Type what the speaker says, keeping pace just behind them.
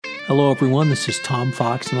Hello, everyone. This is Tom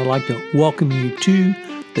Fox, and I'd like to welcome you to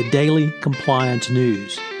the Daily Compliance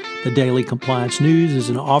News. The Daily Compliance News is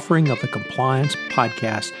an offering of the Compliance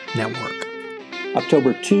Podcast Network.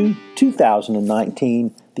 October 2,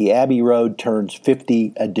 2019, the Abbey Road Turns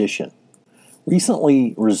 50 edition.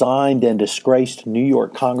 Recently resigned and disgraced New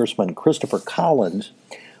York Congressman Christopher Collins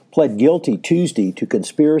pled guilty Tuesday to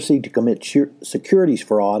conspiracy to commit securities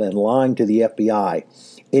fraud and lying to the FBI,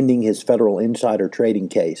 ending his federal insider trading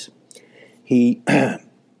case. He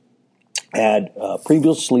had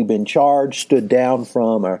previously been charged, stood down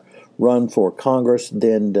from a run for Congress,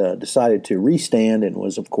 then decided to restand and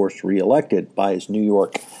was, of course, reelected by his New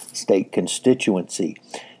York state constituency.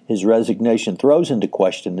 His resignation throws into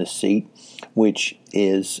question this seat, which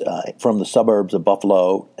is from the suburbs of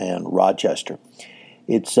Buffalo and Rochester.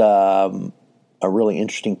 It's a really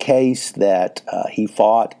interesting case that he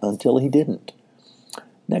fought until he didn't.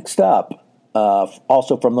 Next up,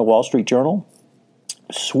 also from the Wall Street Journal,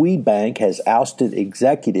 Swedbank has ousted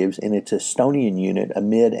executives in its Estonian unit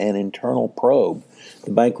amid an internal probe.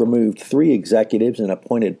 The bank removed 3 executives and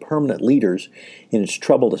appointed permanent leaders in its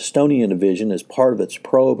troubled Estonian division as part of its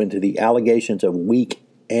probe into the allegations of weak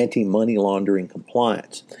anti-money laundering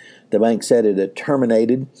compliance. The bank said it had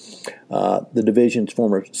terminated the division's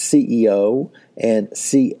former CEO and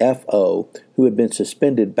CFO, who had been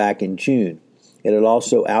suspended back in June. It had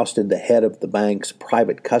also ousted the head of the bank's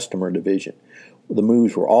private customer division. The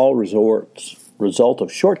moves were all result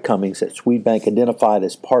of shortcomings that Swedbank identified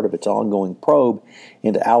as part of its ongoing probe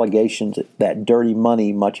into allegations that dirty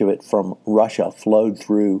money, much of it from Russia, flowed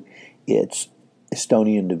through its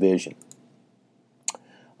Estonian division.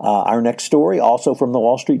 Our next story, also from the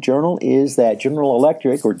Wall Street Journal, is that General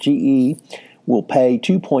Electric, or GE, will pay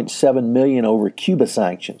 $2.7 million over Cuba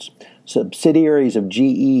sanctions. Subsidiaries of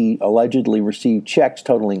GE allegedly received checks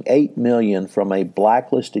totaling $8 million from a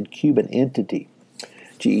blacklisted Cuban entity.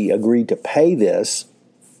 GE agreed to pay this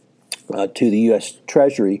to the U.S.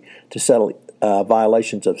 Treasury to settle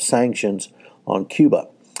violations of sanctions on Cuba.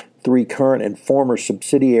 3 current and former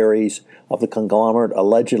subsidiaries of the conglomerate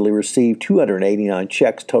allegedly received 289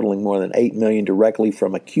 checks totaling more than $8 million directly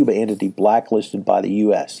from a Cuba entity blacklisted by the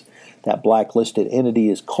U.S. That blacklisted entity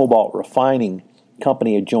is Cobalt Refining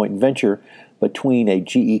Company, a joint venture between a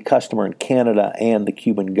GE customer in Canada and the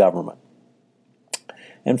Cuban government.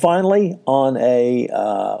 And finally, on a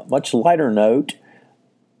much lighter note,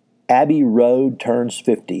 Abbey Road turns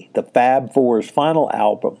 50. The Fab Four's final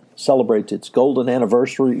album celebrates its golden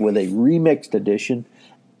anniversary with a remixed edition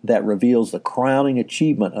that reveals the crowning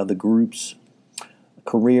achievement of the group's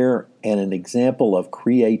career and an example of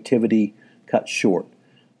creativity cut short.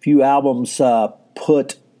 Few albums end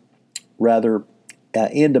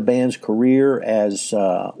a band's career as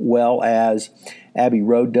well as Abbey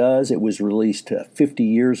Road does. It was released 50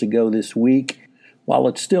 years ago this week. While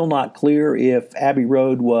it's still not clear if Abbey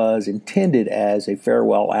Road was intended as a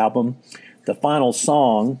farewell album, the final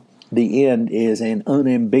song, The End, is an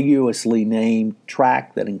unambiguously named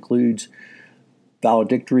track that includes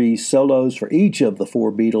valedictory solos for each of the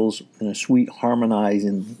 4 Beatles and a sweet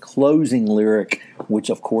harmonizing closing lyric, which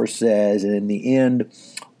of course says, "And in the end,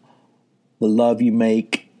 the love you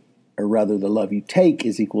make, or rather the love you take,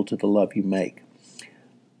 is equal to the love you make."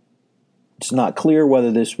 It's not clear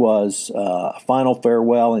whether this was a final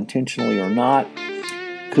farewell intentionally or not.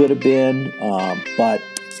 Could have been, but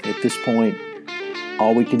at this point,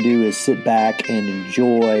 all we can do is sit back and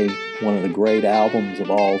enjoy one of the great albums of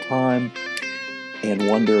all time and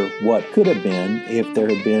wonder what could have been if there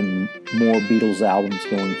had been more Beatles albums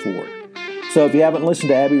going forward. So if you haven't listened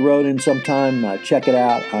to Abbey Road in some time, check it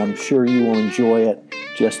out. I'm sure you will enjoy it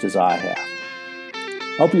just as I have.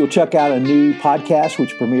 Hope you'll check out a new podcast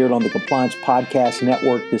which premiered on the Compliance Podcast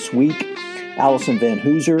Network this week. Allison Van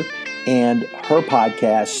Hooser and her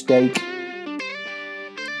podcast, Stake,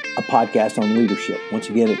 a podcast on leadership. Once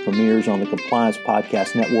again, it premieres on the Compliance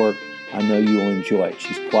Podcast Network. I know you will enjoy it.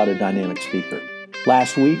 She's quite a dynamic speaker.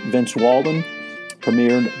 Last week, Vince Walden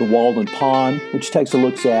premiered The Walden Pond, which takes a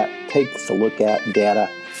look at data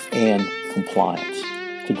and compliance.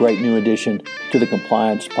 It's a great new addition to the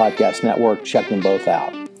Compliance Podcast Network. Check them both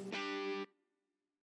out.